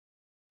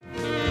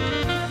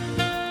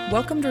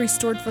Welcome to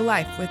Restored for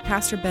Life with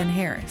Pastor Ben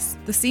Harris,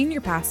 the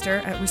senior pastor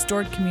at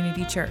Restored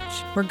Community Church,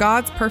 where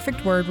God's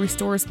perfect word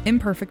restores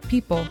imperfect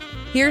people.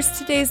 Here's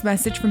today's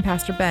message from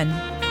Pastor Ben.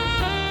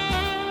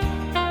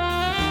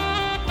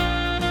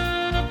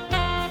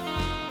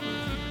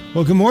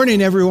 Well, good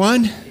morning,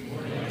 everyone.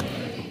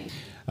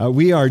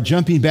 We are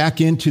jumping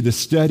back into the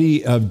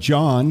study of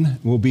John.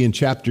 We'll be in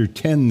chapter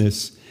 10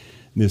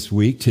 this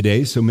week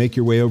today, so make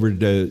your way over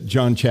to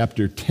John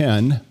chapter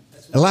 10.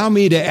 Allow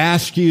me to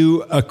ask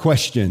you a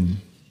question.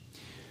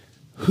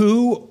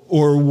 Who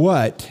or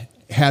what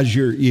has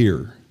your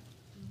ear?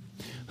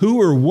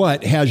 Who or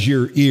what has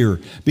your ear?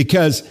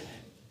 Because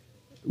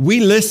we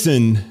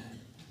listen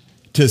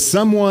to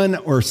someone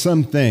or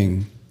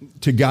something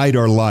to guide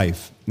our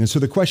life. And so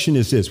the question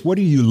is this: what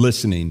are you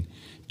listening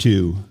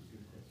to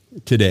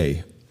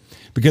today?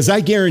 Because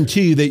I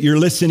guarantee you that you're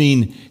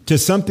listening to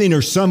something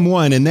or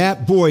someone, and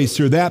that voice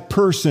or that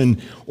person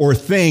or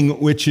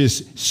thing which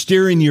is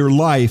steering your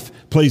life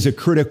plays a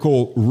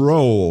critical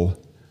role.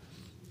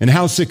 And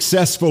how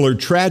successful or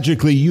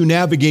tragically you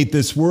navigate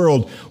this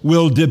world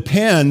will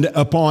depend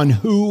upon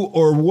who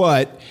or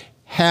what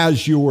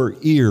has your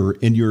ear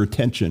and your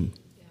attention.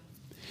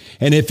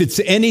 And if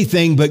it's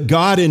anything but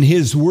God and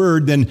His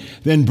Word,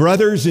 then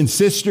brothers and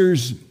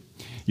sisters,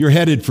 you're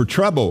headed for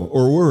trouble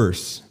or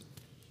worse.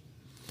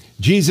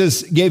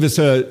 Jesus gave us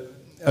a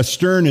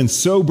stern and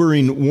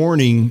sobering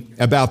warning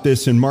about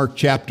this in Mark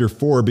chapter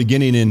 4,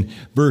 beginning in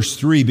verse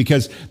 3,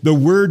 because the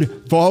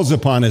Word falls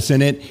upon us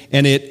and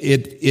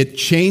it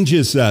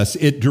changes us,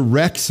 it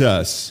directs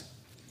us.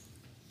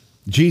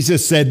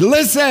 Jesus said,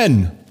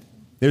 "Listen!"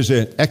 There's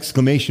an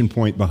exclamation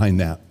point behind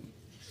that.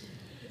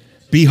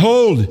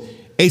 "Behold,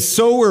 a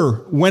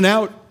sower went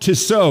out to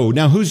sow."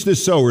 Now, who's the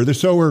sower? The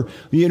sower,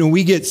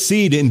 we get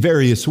seed in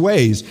various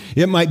ways.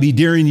 It might be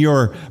during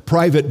your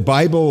private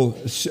Bible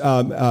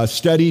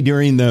study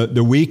during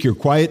the week, your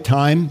quiet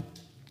time.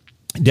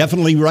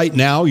 Definitely right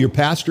now, your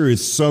pastor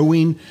is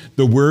sowing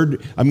the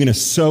word. I'm going to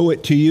sow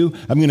it to you.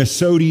 I'm going to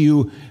sow to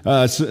you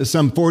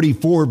some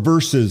 44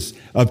 verses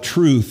of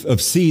truth,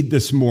 of seed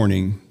this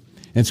morning.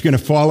 And it's going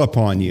to fall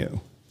upon you.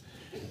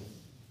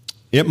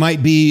 It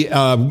might be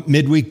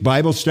midweek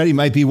Bible study. It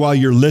might be while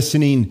you're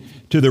listening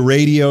to the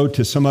radio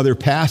to some other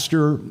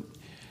pastor.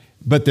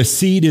 But the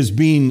seed is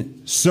being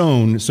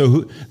sown.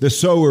 So the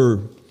sower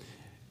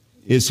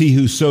is he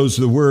who sows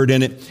the word.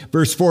 And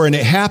verse 4, "And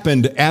it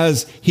happened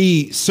as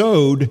he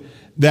sowed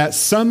that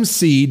some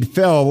seed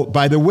fell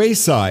by the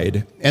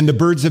wayside, and the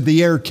birds of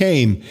the air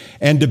came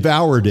and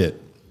devoured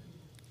it."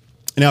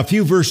 Now, a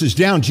few verses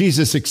down,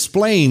 Jesus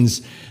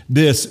explains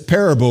this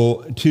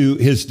parable to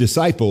his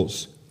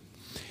disciples.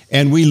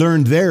 And we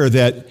learned there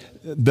that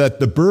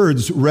the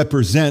birds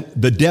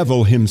represent the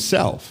devil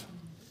himself.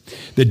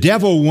 The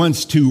devil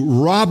wants to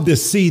rob the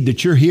seed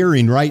that you're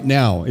hearing right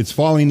now. It's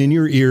falling in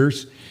your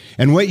ears.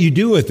 And what you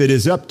do with it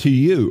is up to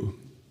you.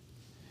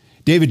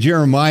 David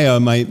Jeremiah,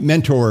 my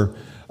mentor,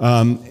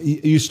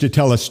 used to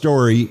tell a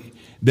story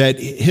that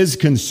his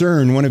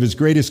concern, one of his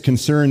greatest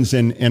concerns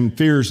and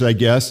fears, I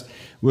guess,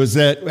 was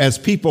that as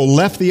people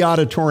left the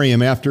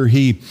auditorium after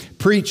he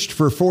preached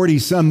for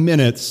 40-some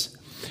minutes,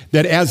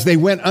 that as they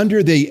went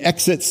under the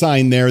exit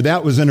sign there,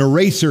 that was an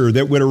eraser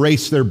that would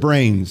erase their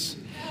brains.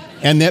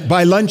 And that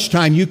by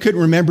lunchtime, you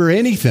couldn't remember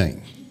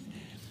anything.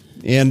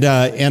 And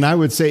I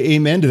would say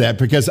amen to that,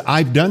 because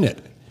I've done it.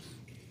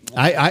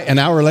 An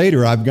hour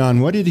later, I've gone,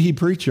 what did he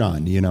preach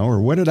on? Or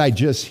what did I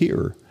just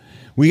hear?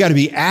 We got to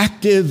be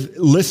active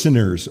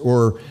listeners,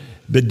 or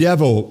the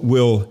devil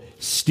will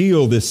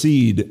steal the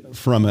seed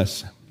from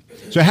us.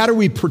 So how do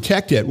we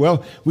protect it?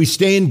 Well, we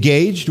stay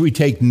engaged. We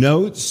take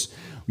notes.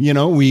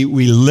 We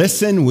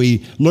listen,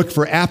 we look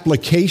for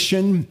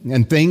application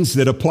and things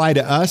that apply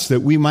to us that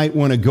we might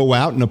want to go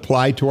out and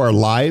apply to our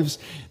lives,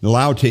 and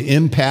allow to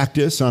impact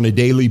us on a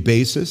daily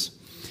basis.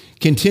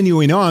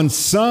 Continuing on,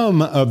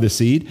 some of the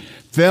seed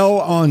fell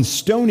on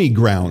stony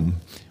ground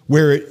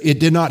where it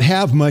did not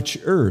have much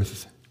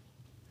earth.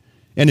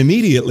 And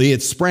immediately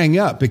it sprang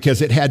up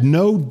because it had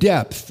no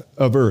depth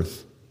of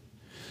earth.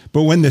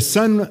 But when the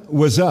sun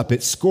was up,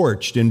 it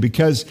scorched, and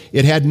because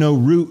it had no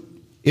root,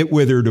 it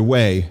withered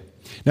away.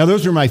 Now,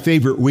 those are my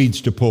favorite weeds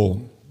to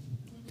pull.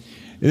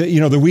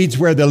 The weeds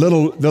where the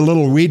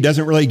little weed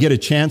doesn't really get a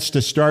chance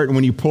to start, and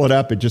when you pull it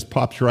up, it just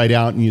pops right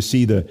out, and you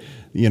see the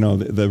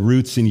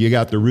roots, and you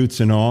got the roots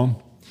and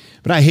all.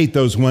 But I hate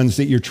those ones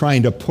that you're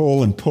trying to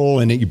pull,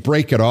 and you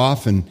break it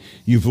off, and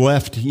you've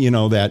left,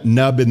 that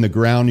nub in the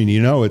ground, and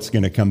it's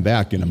going to come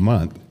back in a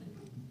month.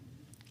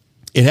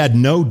 It had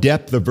no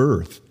depth of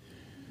earth.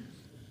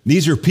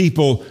 These are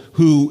people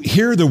who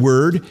hear the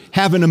word,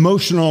 have an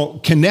emotional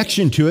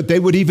connection to it. They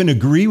would even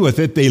agree with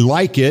it. They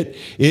like it.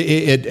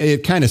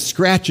 It kind of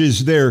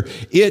scratches their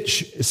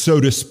itch, so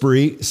to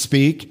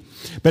speak.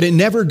 But it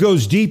never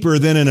goes deeper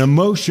than an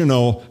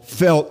emotional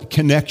felt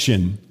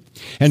connection.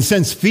 And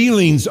since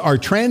feelings are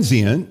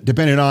transient,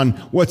 depending on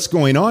what's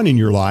going on in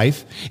your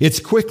life, it's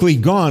quickly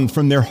gone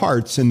from their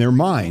hearts and their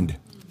mind.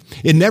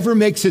 It never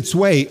makes its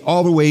way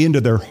all the way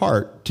into their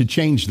heart to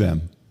change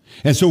them.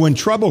 And so when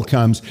trouble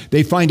comes,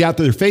 they find out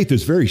that their faith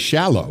is very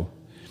shallow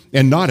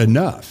and not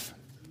enough.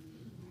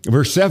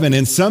 Verse 7,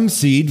 and some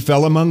seed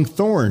fell among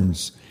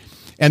thorns,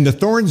 and the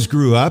thorns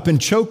grew up and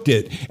choked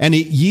it, and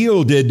it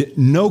yielded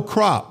no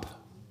crop.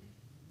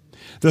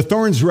 The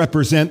thorns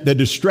represent the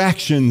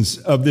distractions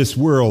of this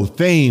world: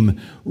 fame,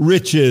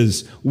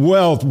 riches,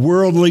 wealth,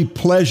 worldly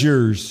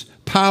pleasures,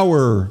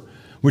 power,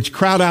 which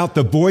crowd out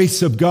the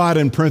voice of God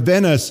and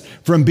prevent us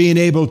from being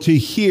able to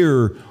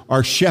hear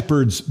our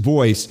shepherd's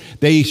voice.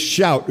 They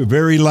shout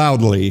very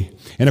loudly.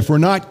 And if we're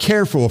not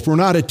careful, if we're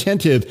not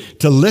attentive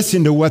to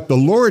listen to what the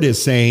Lord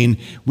is saying,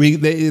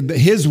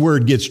 his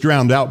word gets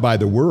drowned out by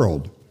the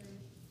world.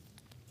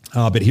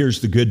 But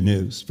here's the good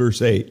news,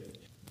 verse 8.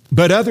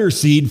 But other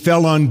seed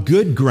fell on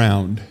good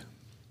ground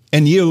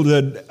and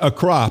yielded a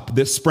crop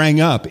that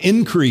sprang up,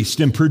 increased,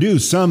 and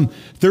produced, some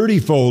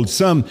 30-fold,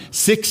 some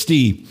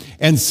 60,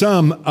 and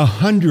some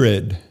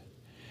 100.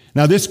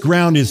 Now, this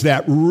ground is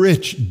that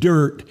rich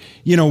dirt.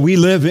 You know, we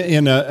live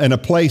in a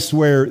place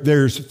where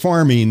there's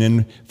farming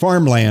and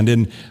farmland,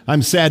 and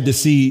I'm sad to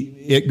see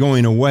it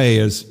going away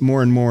as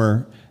more and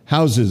more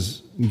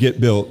houses get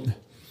built.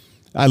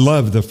 I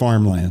love the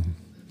farmland.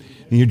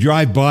 And you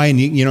drive by and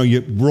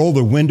you roll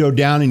the window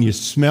down and you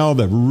smell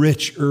the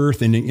rich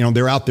earth, and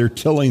they're out there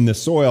tilling the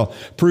soil,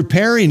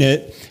 preparing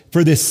it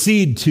for the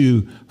seed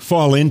to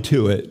fall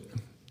into it.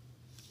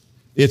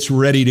 It's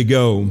ready to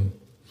go.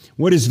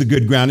 What is the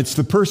good ground? It's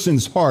the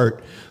person's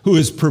heart who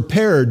is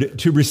prepared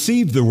to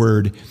receive the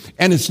word,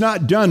 and it's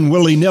not done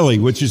willy-nilly,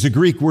 which is a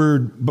Greek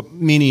word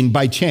meaning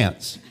by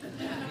chance.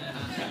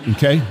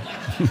 Okay?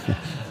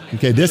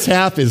 Okay, this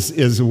half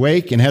is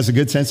awake and has a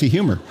good sense of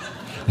humor.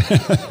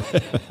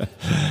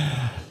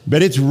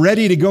 But it's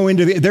ready to go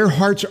into their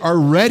hearts are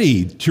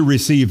ready to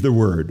receive the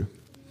word.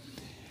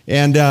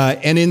 And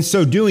in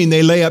so doing,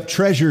 they lay up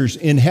treasures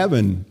in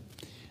heaven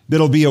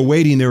that'll be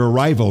awaiting their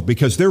arrival,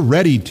 because they're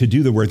ready to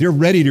do the work. They're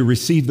ready to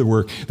receive the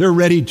work. They're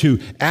ready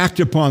to act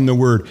upon the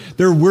word.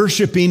 They're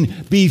worshiping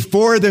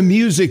before the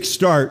music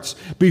starts,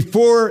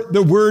 before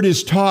the word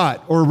is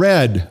taught or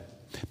read.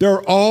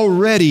 They're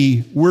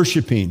already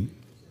worshiping.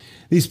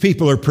 These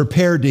people are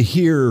prepared to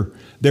hear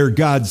their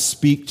God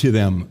speak to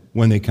them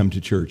when they come to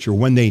church or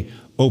when they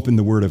open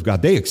the word of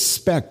God. They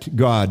expect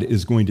God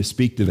is going to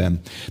speak to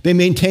them. They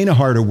maintain a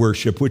heart of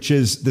worship, which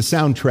is the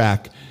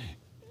soundtrack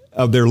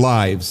of their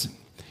lives.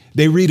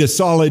 They read a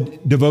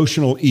solid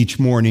devotional each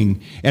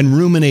morning and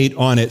ruminate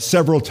on it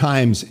several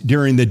times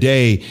during the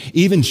day,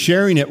 even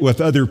sharing it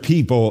with other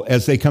people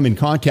as they come in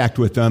contact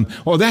with them.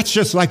 Oh, that's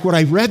just like what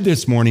I read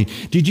this morning.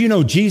 Did you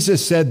know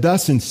Jesus said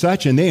thus and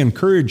such? And they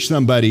encourage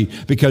somebody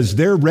because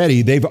they're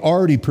ready. They've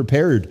already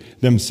prepared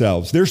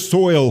themselves. Their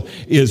soil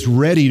is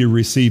ready to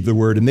receive the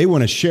word, and they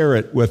want to share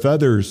it with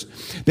others.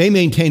 They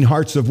maintain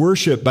hearts of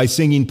worship by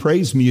singing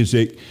praise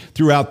music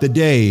throughout the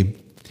day.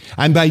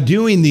 And by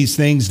doing these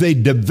things, they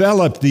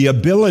develop the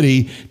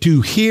ability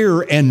to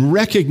hear and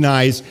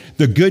recognize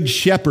the good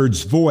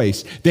shepherd's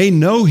voice. They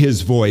know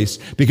his voice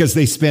because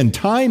they spend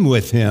time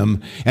with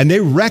him and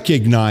they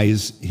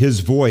recognize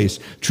his voice.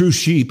 True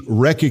sheep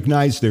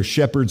recognize their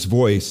shepherd's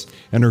voice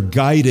and are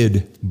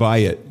guided by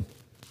it.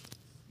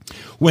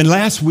 When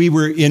last we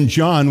were in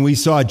John, we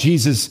saw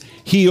Jesus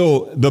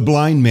heal the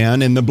blind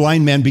man, and the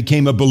blind man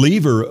became a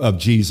believer of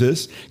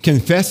Jesus,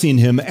 confessing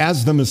him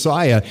as the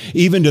Messiah,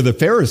 even to the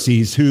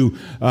Pharisees, who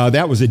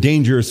that was a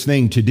dangerous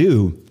thing to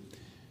do.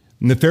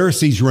 And the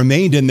Pharisees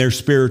remained in their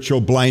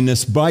spiritual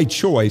blindness by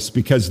choice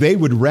because they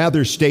would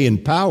rather stay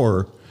in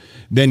power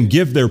than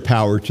give their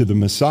power to the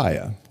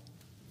Messiah.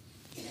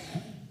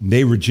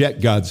 They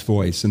reject God's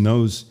voice, and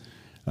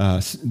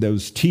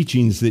those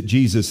teachings that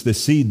Jesus, the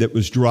seed that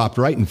was dropped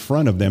right in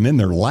front of them in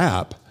their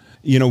lap.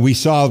 You know, we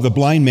saw the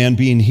blind man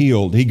being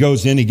healed. He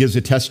goes in, he gives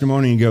a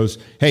testimony, and he goes,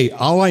 hey,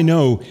 all I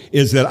know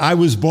is that I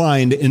was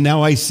blind and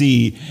now I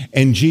see,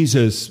 and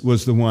Jesus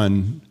was the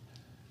one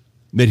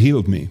that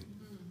healed me.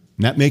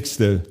 And that makes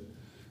the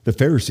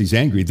Pharisees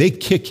angry. They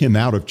kick him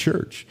out of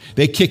church.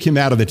 They kick him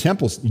out of the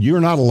temple.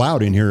 You're not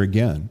allowed in here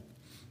again.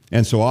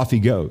 And so off he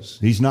goes.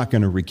 He's not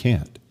going to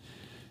recant.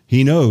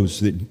 He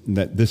knows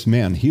that this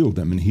man healed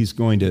him, and he's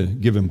going to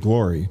give him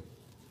glory.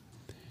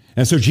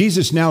 And so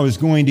Jesus now is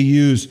going to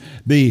use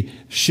the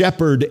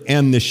shepherd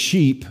and the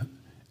sheep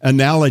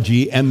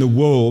analogy and the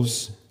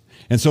wolves.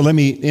 And so let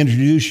me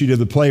introduce you to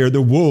the player.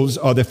 The wolves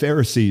are the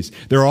Pharisees.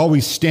 They're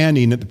always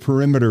standing at the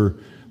perimeter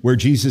where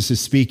Jesus is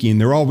speaking.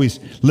 They're always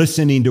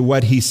listening to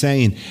what he's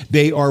saying.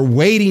 They are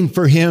waiting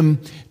for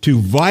him to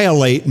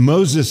violate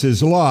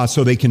Moses' law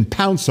so they can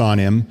pounce on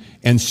him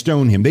and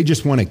stone him. They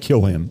just want to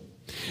kill him.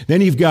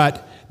 Then you've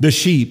got the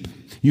sheep.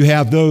 You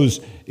have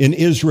those in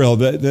Israel,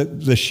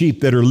 the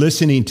sheep that are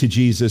listening to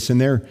Jesus,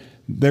 and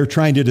they're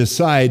trying to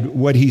decide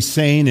what he's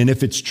saying and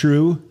if it's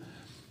true.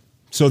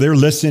 So they're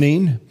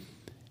listening.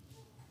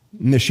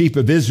 And the sheep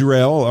of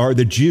Israel are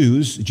the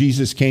Jews.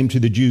 Jesus came to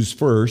the Jews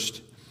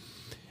first.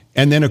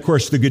 And then, of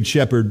course, the good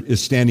shepherd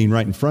is standing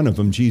right in front of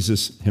them,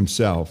 Jesus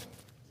himself.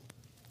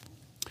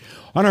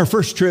 On our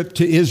first trip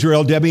to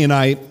Israel, Debbie and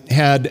I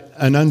had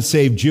an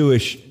unsaved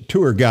Jewish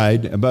tour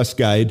guide, a bus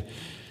guide,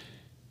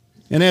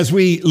 And as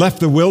we left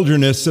the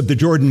wilderness of the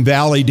Jordan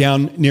Valley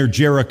down near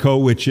Jericho,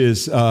 which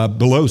is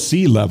below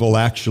sea level,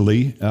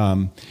 actually,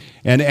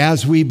 and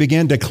as we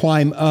began to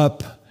climb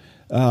up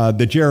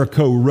the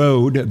Jericho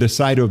Road, the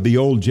side of the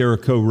old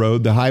Jericho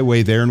Road, the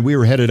highway there, and we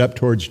were headed up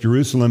towards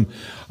Jerusalem,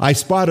 I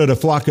spotted a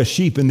flock of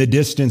sheep in the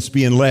distance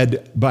being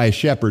led by a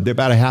shepherd. They're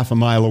about a half a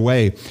mile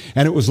away.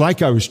 And it was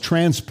like I was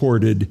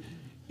transported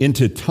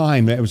into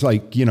time. It was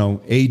like,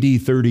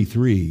 AD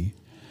 33.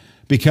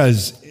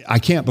 Because I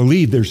can't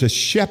believe there's a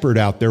shepherd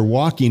out there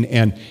walking,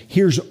 and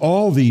here's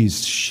all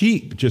these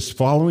sheep just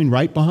following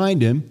right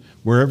behind him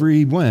wherever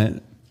he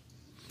went.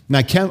 And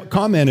I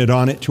commented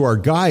on it to our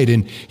guide,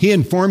 and he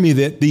informed me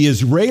that the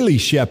Israeli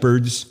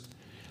shepherds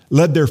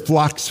led their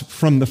flocks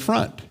from the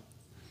front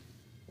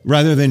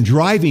rather than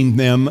driving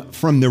them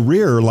from the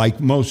rear like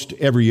most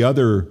every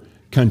other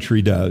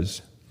country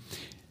does.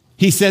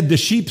 He said the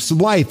sheep's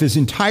life is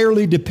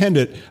entirely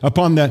dependent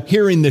upon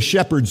hearing the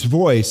shepherd's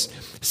voice,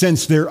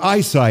 since their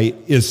eyesight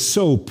is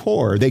so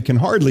poor. They can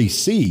hardly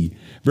see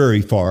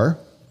very far,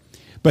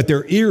 but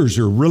their ears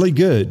are really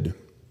good.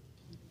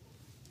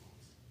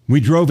 We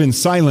drove in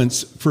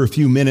silence for a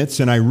few minutes,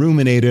 and I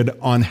ruminated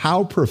on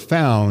how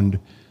profound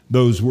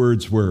those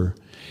words were.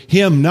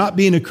 Him not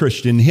being a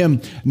Christian,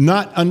 him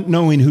not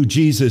knowing who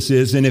Jesus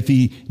is, and if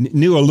he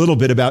knew a little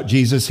bit about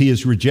Jesus, he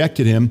has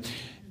rejected him.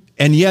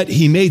 And yet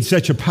he made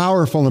such a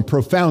powerful and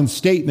profound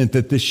statement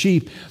that the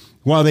sheep,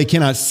 while they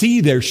cannot see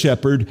their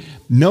shepherd,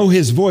 know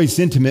his voice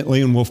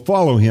intimately and will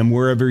follow him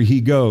wherever he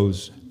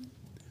goes.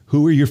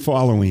 Who are you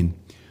following?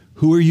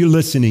 Who are you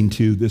listening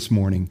to this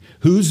morning?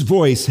 Whose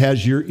voice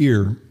has your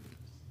ear?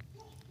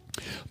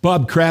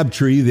 Bob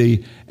Crabtree,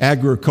 the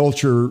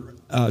agriculture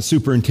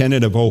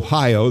superintendent of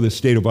Ohio, the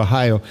state of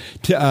Ohio,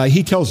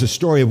 he tells a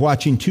story of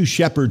watching two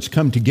shepherds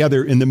come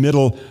together in the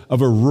middle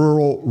of a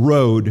rural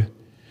road.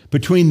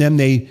 Between them,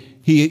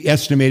 he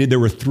estimated there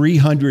were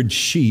 300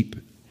 sheep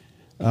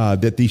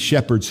that these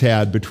shepherds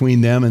had between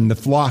them, and the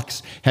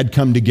flocks had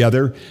come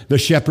together. The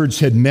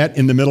shepherds had met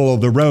in the middle of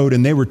the road,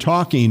 and they were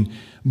talking.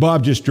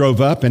 Bob just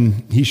drove up,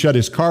 and he shut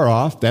his car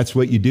off. That's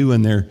what you do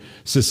in their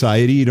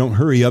society. You don't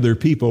hurry other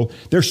people.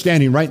 They're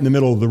standing right in the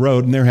middle of the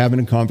road, and they're having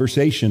a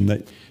conversation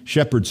that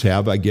shepherds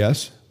have, I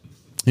guess.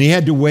 And he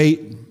had to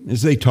wait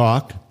as they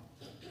talked.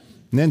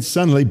 And then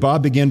suddenly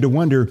Bob began to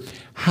wonder,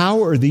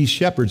 how are these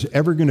shepherds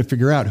ever going to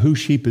figure out whose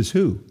sheep is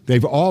who?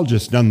 They've all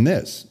just done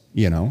this,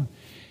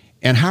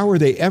 And how are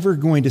they ever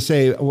going to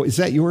say, oh, is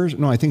that yours?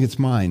 No, I think it's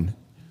mine.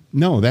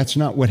 No, that's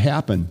not what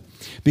happened.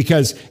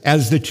 Because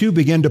as the two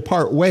began to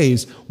part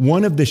ways,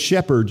 one of the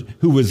shepherds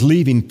who was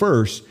leaving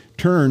first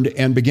turned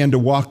and began to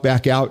walk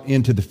back out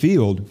into the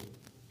field.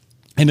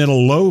 And in a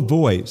low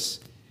voice,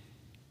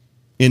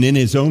 and in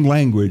his own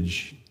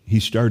language, he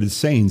started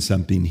saying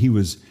something. He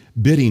was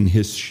bidding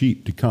his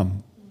sheep to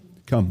come.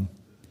 And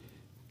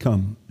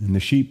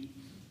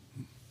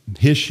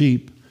his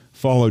sheep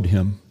followed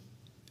him,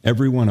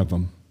 every one of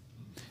them.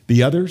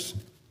 The others,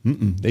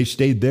 they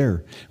stayed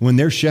there. When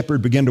their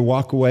shepherd began to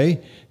walk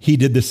away, he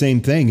did the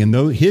same thing. And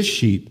his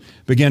sheep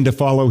began to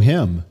follow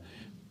him.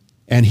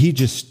 And he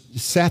just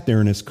sat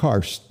there in his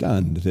car,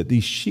 stunned that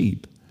these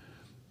sheep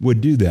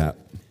would do that.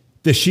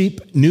 The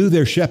sheep knew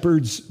their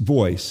shepherd's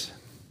voice.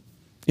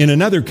 In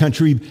another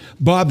country,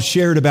 Bob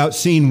shared about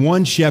seeing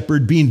one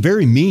shepherd being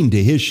very mean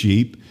to his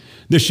sheep.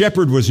 The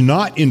shepherd was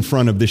not in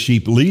front of the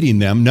sheep leading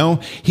them. No,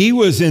 he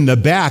was in the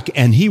back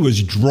and he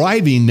was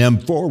driving them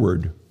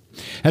forward.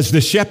 As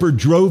the shepherd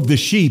drove the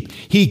sheep,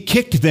 he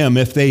kicked them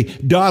if they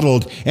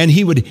dawdled, and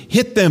he would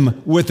hit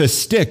them with a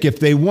stick if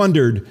they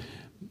wondered.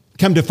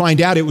 Come to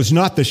find out, it was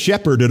not the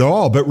shepherd at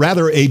all, but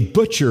rather a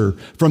butcher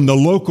from the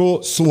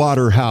local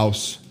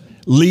slaughterhouse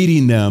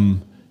leading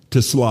them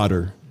to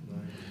slaughter.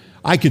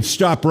 I could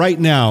stop right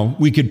now,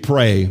 we could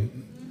pray,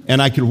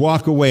 and I could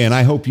walk away, and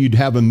I hope you'd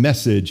have a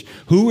message.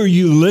 Who are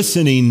you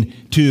listening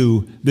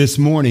to this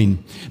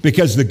morning?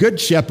 Because the good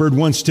shepherd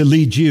wants to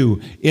lead you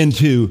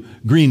into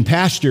green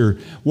pasture,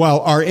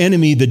 while our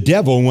enemy, the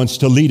devil, wants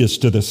to lead us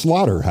to the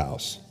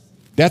slaughterhouse.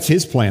 That's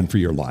his plan for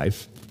your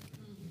life.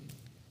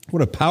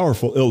 What a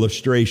powerful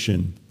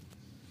illustration.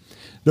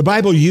 The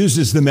Bible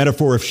uses the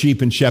metaphor of sheep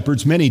and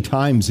shepherds many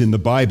times in the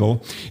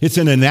Bible. It's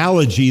an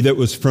analogy that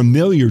was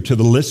familiar to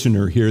the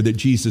listener here that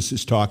Jesus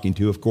is talking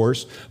to, of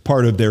course,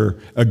 part of their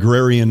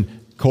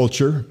agrarian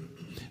culture.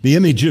 The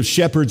image of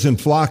shepherds and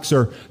flocks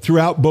are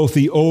throughout both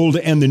the Old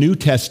and the New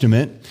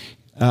Testament.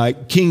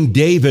 King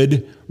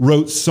David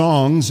wrote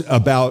songs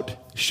about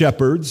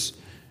shepherds.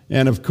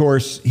 And of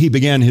course, he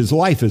began his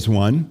life as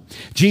one.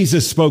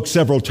 Jesus spoke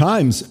several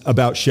times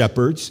about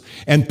shepherds.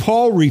 And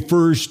Paul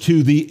refers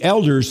to the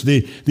elders,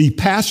 the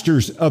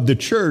pastors of the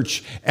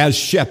church, as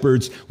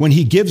shepherds when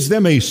he gives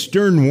them a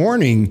stern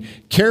warning.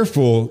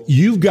 Careful,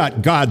 you've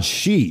got God's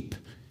sheep,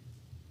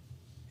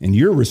 and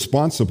you're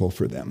responsible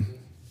for them.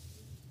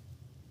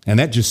 And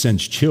that just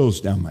sends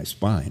chills down my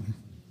spine.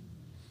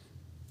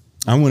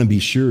 I want to be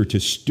sure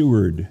to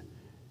steward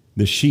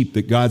the sheep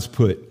that God's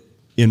put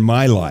in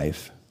my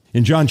life.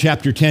 In John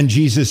chapter 10,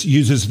 Jesus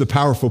uses the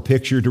powerful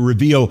picture to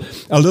reveal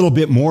a little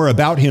bit more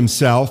about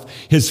himself,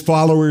 his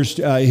followers,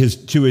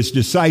 to his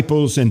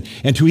disciples, and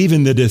to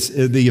even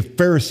the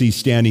Pharisees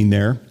standing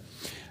there.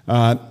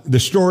 The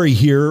story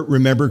here,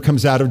 remember,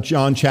 comes out of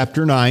John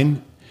chapter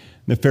 9.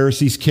 The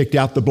Pharisees kicked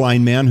out the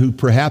blind man, who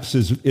perhaps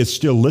is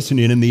still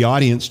listening in the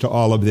audience to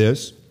all of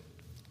this.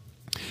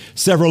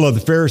 Several of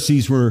the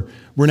Pharisees were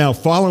now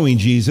following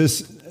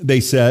Jesus, they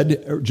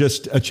said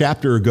just a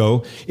chapter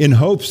ago, in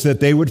hopes that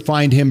they would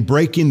find him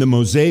breaking the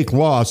Mosaic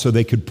law so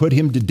they could put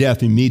him to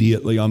death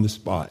immediately on the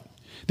spot.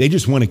 They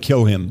just want to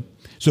kill him.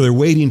 So they're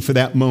waiting for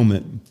that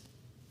moment.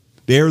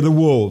 They are the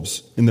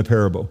wolves in the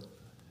parable.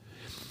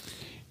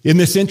 In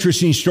this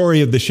interesting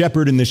story of the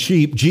shepherd and the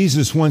sheep,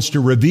 Jesus wants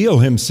to reveal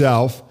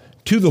himself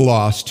to the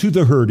lost, to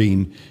the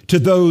hurting, to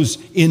those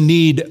in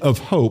need of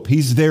hope.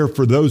 He's there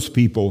for those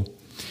people.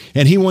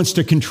 And he wants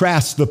to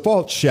contrast the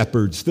false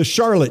shepherds, the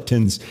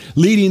charlatans,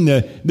 leading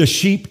the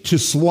sheep to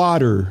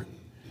slaughter,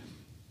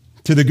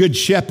 to the good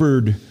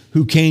shepherd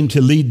who came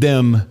to lead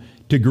them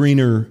to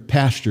greener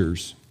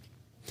pastures.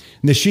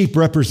 And the sheep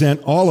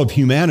represent all of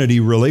humanity,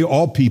 really,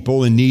 all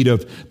people in need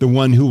of the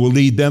one who will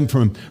lead them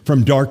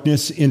from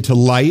darkness into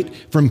light,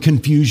 from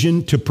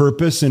confusion to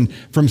purpose, and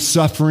from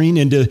suffering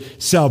into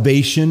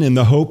salvation and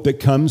the hope that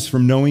comes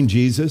from knowing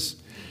Jesus.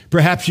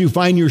 Perhaps you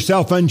find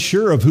yourself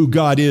unsure of who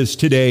God is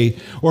today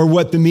or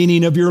what the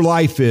meaning of your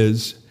life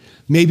is.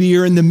 Maybe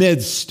you're in the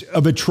midst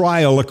of a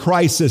trial, a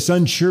crisis,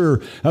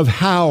 unsure of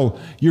how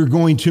you're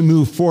going to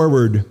move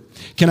forward.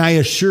 Can I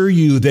assure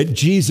you that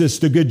Jesus,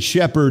 the Good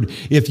Shepherd,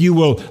 if you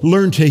will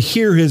learn to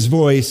hear his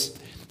voice,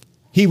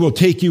 he will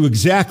take you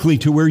exactly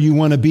to where you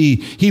want to be.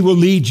 He will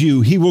lead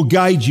you. He will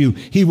guide you.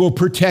 He will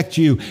protect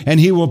you.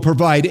 And he will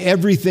provide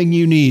everything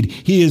you need.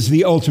 He is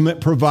the ultimate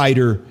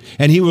provider.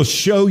 And he will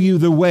show you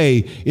the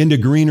way into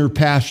greener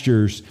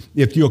pastures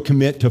if you'll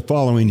commit to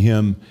following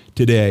him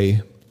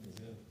today.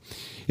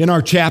 In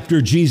our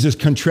chapter, Jesus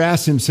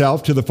contrasts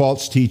himself to the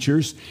false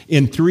teachers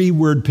in 3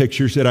 word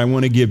pictures that I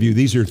want to give you.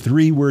 These are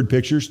 3 word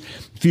pictures.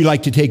 If you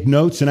like to take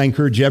notes, and I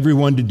encourage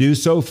everyone to do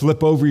so,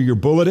 flip over your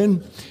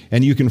bulletin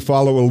and you can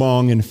follow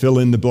along and fill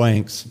in the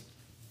blanks.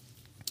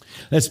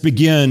 Let's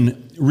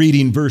begin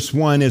reading verse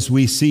 1 as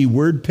we see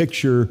word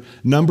picture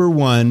number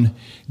 1,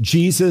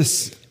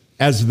 Jesus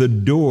as the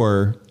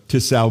door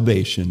to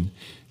salvation.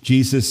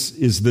 Jesus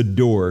is the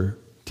door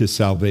to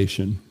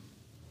salvation.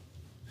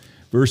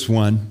 Verse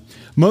 1.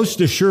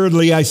 Most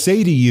assuredly, I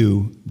say to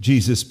you,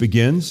 Jesus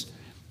begins,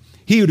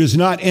 he who does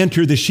not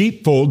enter the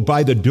sheepfold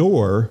by the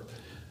door,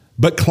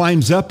 but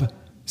climbs up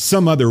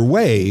some other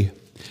way,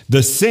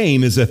 the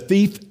same is a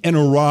thief and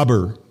a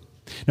robber.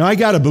 Now, I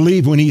got to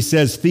believe when he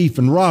says thief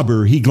and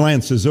robber, he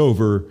glances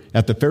over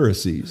at the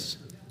Pharisees.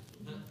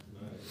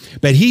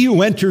 But he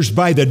who enters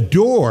by the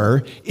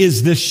door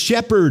is the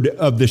shepherd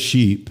of the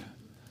sheep.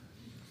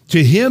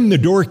 To him the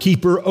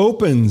doorkeeper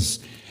opens,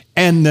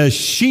 and the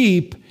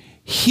sheep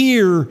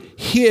hear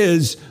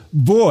his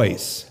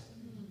voice.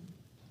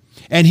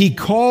 And he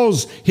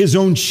calls his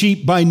own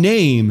sheep by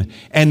name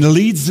and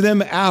leads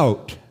them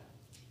out.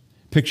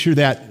 Picture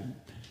that,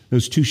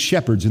 those 2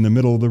 shepherds in the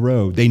middle of the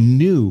road. They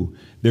knew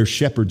their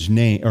shepherd's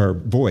name or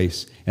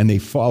voice, and they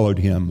followed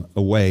him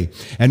away.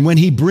 And when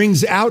he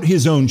brings out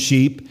his own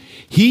sheep,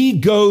 he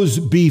goes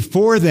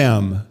before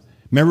them.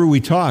 Remember, we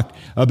talked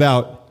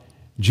about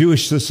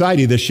Jewish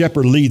society, the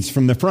shepherd leads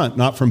from the front,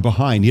 not from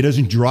behind. He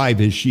doesn't drive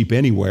his sheep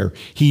anywhere.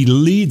 He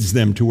leads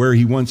them to where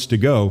he wants to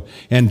go.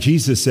 And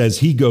Jesus says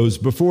he goes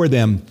before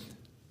them.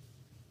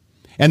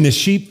 And the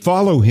sheep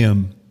follow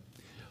him,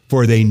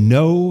 for they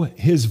know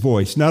his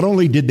voice. Not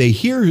only did they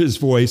hear his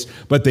voice,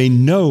 but they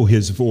know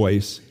his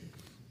voice.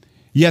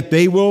 Yet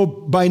they will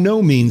by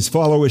no means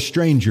follow a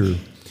stranger,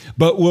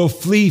 but will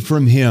flee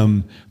from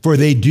him, for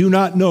they do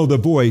not know the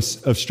voice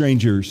of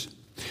strangers.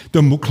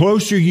 The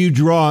closer you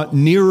draw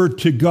nearer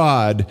to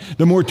God,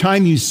 the more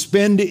time you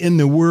spend in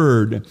the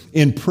Word,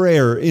 in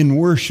prayer, in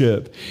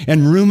worship,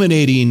 and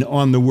ruminating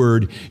on the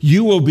Word,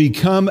 you will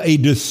become a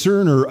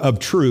discerner of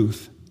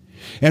truth.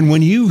 And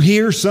when you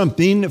hear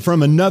something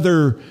from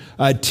another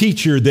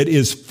teacher that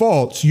is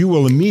false, you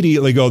will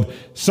immediately go,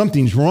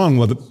 something's wrong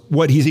with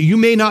what he said. You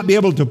may not be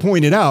able to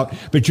point it out,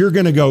 but you're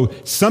going to go,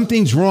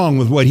 something's wrong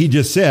with what he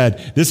just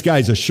said. This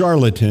guy's a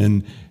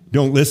charlatan.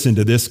 Don't listen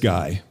to this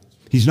guy.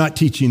 He's not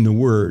teaching the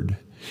word.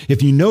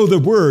 If you know the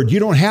word, you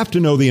don't have to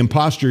know the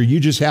impostor. You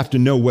just have to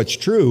know what's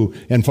true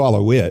and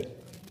follow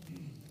it.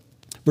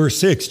 Verse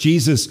 6,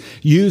 Jesus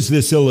used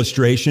this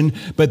illustration,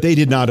 but they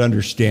did not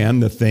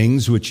understand the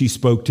things which he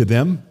spoke to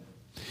them.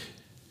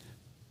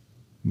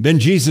 Then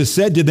Jesus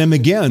said to them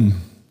again,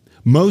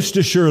 most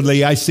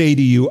assuredly, I say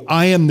to you,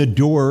 I am the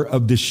door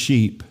of the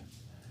sheep.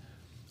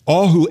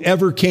 All who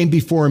ever came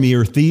before me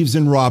are thieves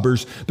and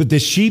robbers, but the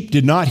sheep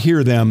did not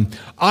hear them.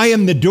 I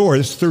am the door.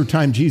 This is the 3rd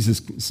time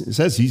Jesus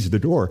says he's the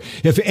door.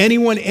 If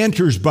anyone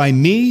enters by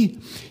me,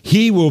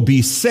 he will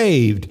be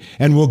saved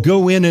and will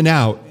go in and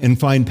out and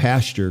find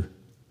pasture.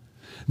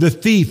 The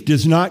thief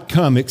does not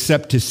come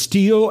except to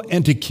steal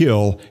and to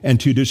kill and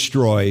to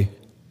destroy.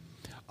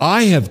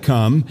 I have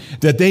come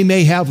that they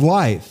may have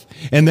life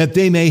and that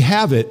they may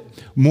have it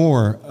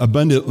more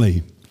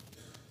abundantly.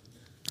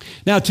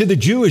 Now, to the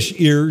Jewish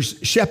ears,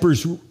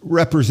 shepherds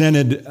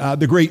represented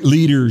the great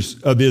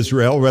leaders of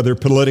Israel, whether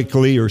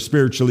politically or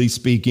spiritually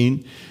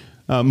speaking.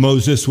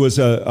 Moses was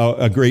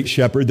a great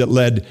shepherd that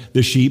led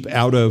the sheep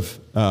out of,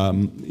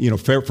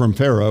 from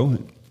Pharaoh,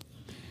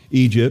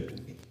 Egypt.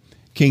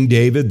 King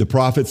David, the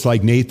prophets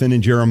like Nathan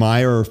and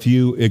Jeremiah are a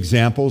few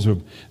examples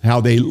of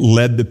how they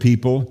led the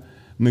people.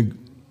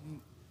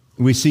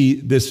 We see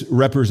this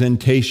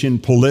representation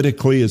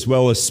politically as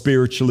well as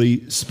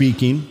spiritually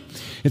speaking.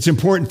 It's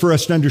important for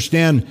us to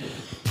understand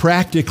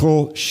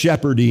practical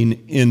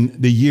shepherding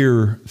in the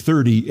year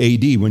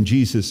 30 AD when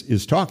Jesus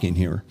is talking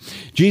here.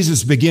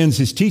 Jesus begins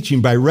his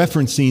teaching by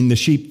referencing the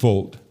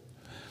sheepfold.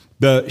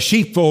 The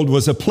sheepfold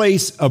was a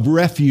place of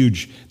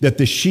refuge that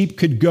the sheep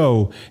could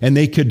go and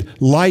they could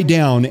lie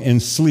down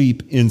and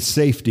sleep in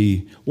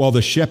safety while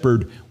the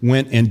shepherd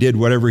went and did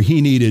whatever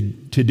he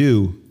needed to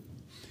do.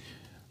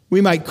 We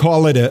might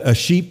call it a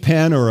sheep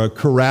pen or a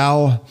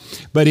corral,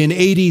 but in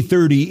AD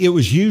 30, it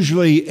was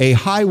usually a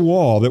high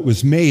wall that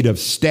was made of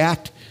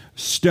stacked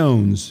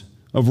stones,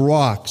 of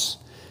rocks,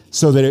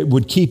 so that it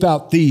would keep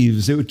out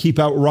thieves, it would keep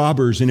out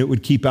robbers, and it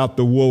would keep out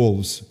the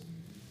wolves.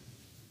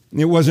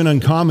 It wasn't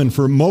uncommon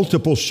for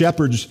multiple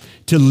shepherds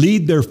to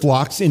lead their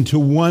flocks into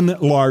one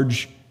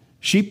large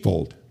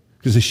sheepfold,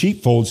 because the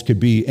sheepfolds could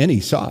be any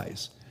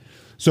size.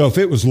 So if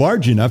it was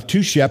large enough,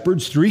 2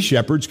 shepherds, 3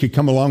 shepherds could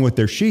come along with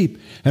their sheep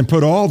and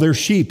put all their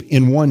sheep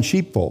in one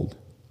sheepfold.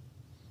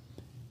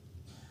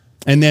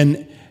 And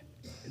then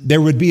there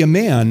would be a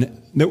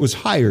man that was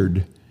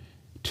hired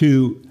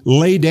to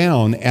lay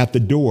down at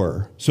the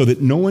door so that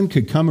no one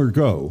could come or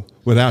go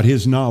without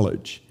his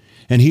knowledge.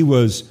 And he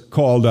was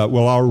called,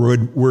 our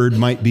word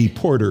might be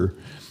porter.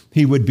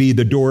 He would be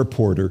the door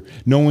porter.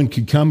 No one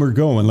could come or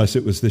go unless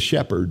it was the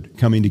shepherd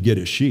coming to get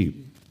his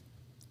sheep.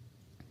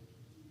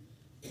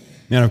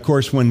 And of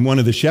course, when one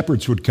of the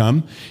shepherds would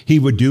come, he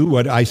would do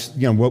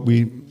what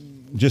we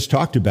just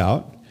talked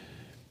about.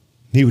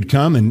 He would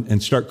come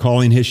and start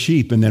calling his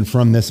sheep, and then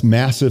from this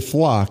massive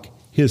flock,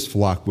 his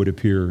flock would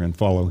appear and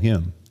follow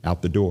him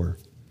out the door.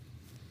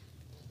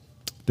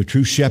 The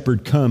true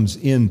shepherd comes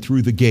in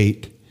through the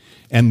gate,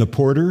 and the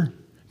porter,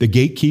 the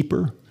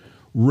gatekeeper,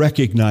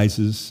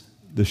 recognizes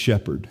the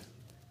shepherd.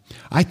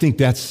 I think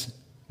that's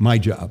my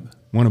job,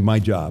 one of my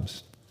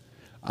jobs.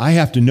 I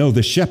have to know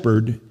the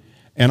shepherd,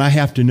 and I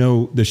have to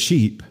know the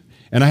sheep,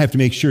 and I have to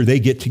make sure they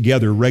get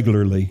together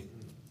regularly,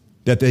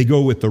 that they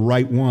go with the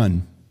right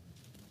one.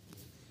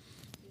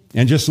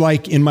 And just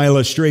like in my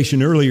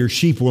illustration earlier,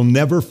 sheep will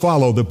never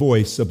follow the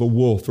voice of a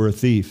wolf or a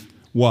thief.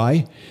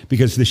 Why?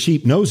 Because the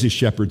sheep knows his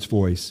shepherd's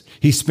voice.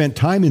 He spent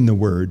time in the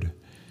Word.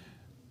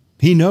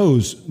 He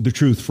knows the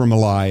truth from a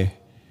lie,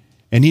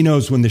 and he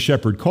knows when the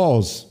shepherd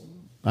calls,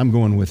 I'm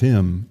going with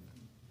him.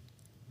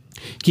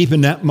 Keep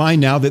in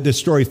mind now that this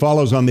story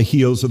follows on the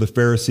heels of the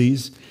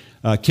Pharisees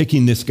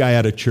kicking this guy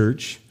out of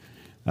church,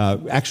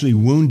 actually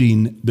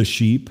wounding the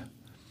sheep.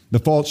 The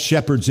false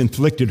shepherds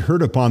inflicted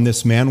hurt upon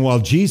this man while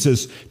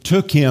Jesus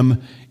took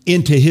him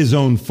into his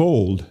own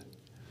fold.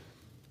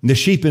 The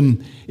sheep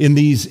in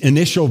these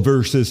initial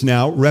verses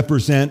now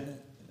represent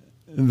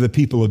the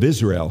people of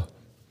Israel.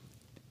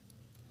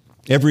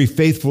 Every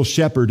faithful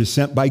shepherd is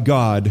sent by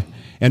God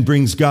and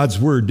brings God's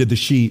word to the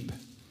sheep.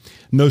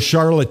 And those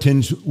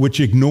charlatans which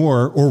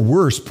ignore or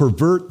worse,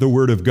 pervert the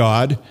word of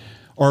God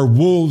are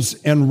wolves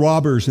and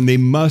robbers, and they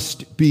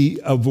must be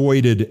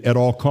avoided at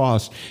all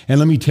costs. And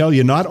let me tell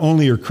you, not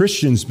only are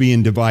Christians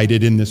being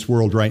divided in this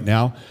world right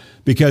now,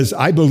 because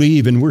I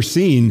believe, and we're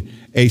seeing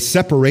a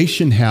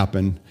separation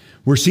happen.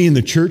 We're seeing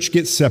the church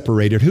get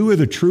separated. Who are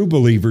the true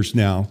believers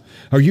now?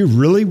 Are you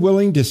really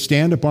willing to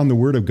stand upon the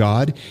word of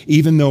God,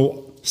 even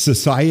though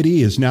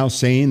society is now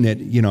saying that,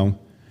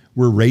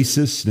 we're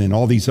racist and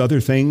all these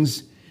other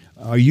things?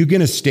 Are you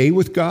going to stay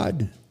with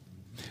God?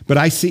 But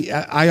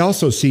I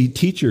also see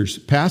teachers,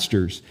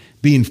 pastors,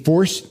 being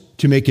forced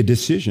to make a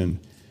decision.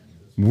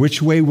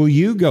 Which way will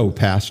you go,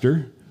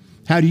 pastor?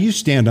 How do you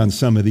stand on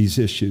some of these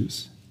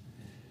issues?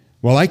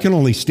 Well, I can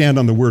only stand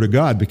on the word of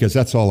God because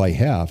that's all I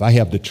have. I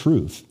have the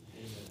truth.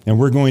 And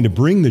we're going to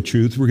bring the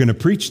truth. We're going to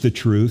preach the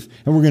truth.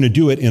 And we're going to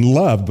do it in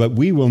love. But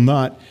we will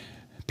not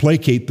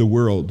placate the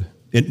world.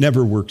 It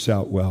never works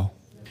out well.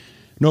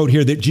 Note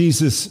here that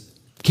Jesus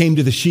came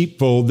to the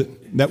sheepfold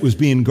that was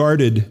being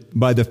guarded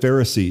by the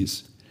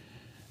Pharisees.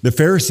 The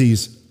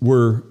Pharisees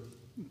were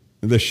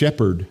the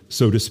shepherd,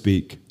 so to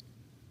speak,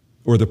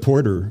 or the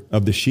porter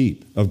of the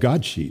sheep, of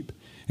God's sheep.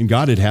 And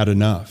God had had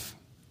enough.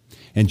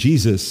 And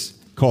Jesus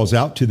calls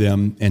out to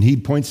them, and he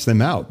points them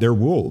out. They're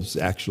wolves,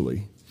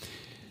 actually.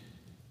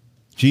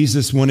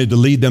 Jesus wanted to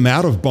lead them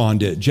out of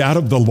bondage, out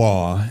of the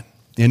law,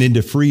 and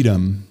into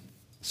freedom.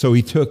 So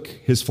he took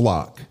his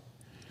flock.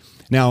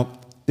 Now,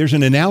 there's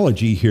an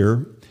analogy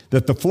here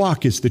that the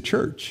flock is the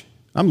church.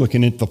 I'm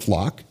looking at the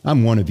flock.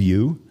 I'm one of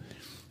you.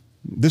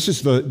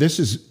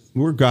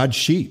 We're God's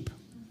sheep.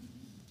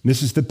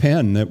 This is the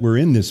pen that we're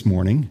in this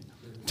morning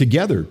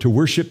together to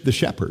worship the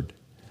shepherd.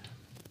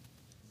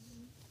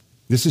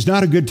 This is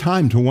not a good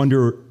time to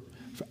wander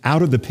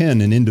out of the pen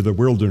and into the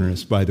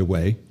wilderness, by the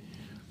way.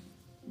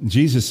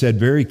 Jesus said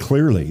very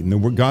clearly, and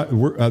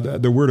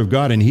the Word of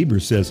God in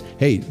Hebrews says,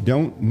 hey,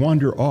 don't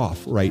wander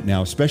off right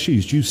now, especially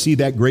as you see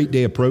that great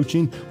day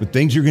approaching, when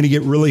things are going to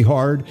get really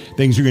hard,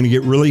 things are going to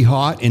get really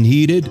hot and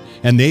heated,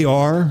 and they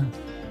are.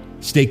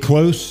 Stay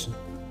close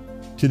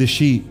to the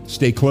sheep,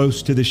 stay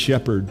close to the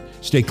shepherd,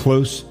 stay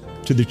close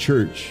to the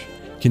church.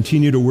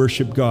 Continue to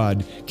worship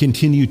God,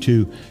 continue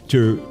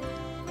to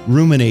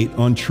ruminate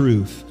on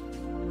truth.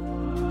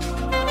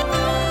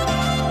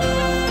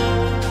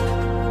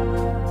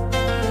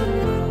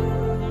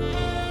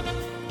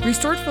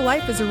 Restored for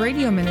Life is a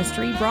radio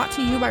ministry brought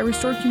to you by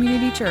Restored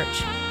Community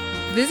Church.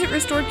 Visit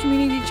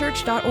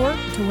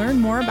restoredcommunitychurch.org to learn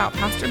more about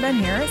Pastor Ben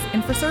Harris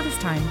and for service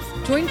times.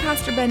 Join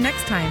Pastor Ben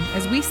next time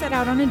as we set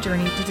out on a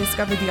journey to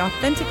discover the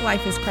authentic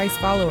life as Christ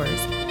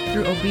followers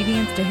through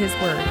obedience to His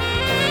Word.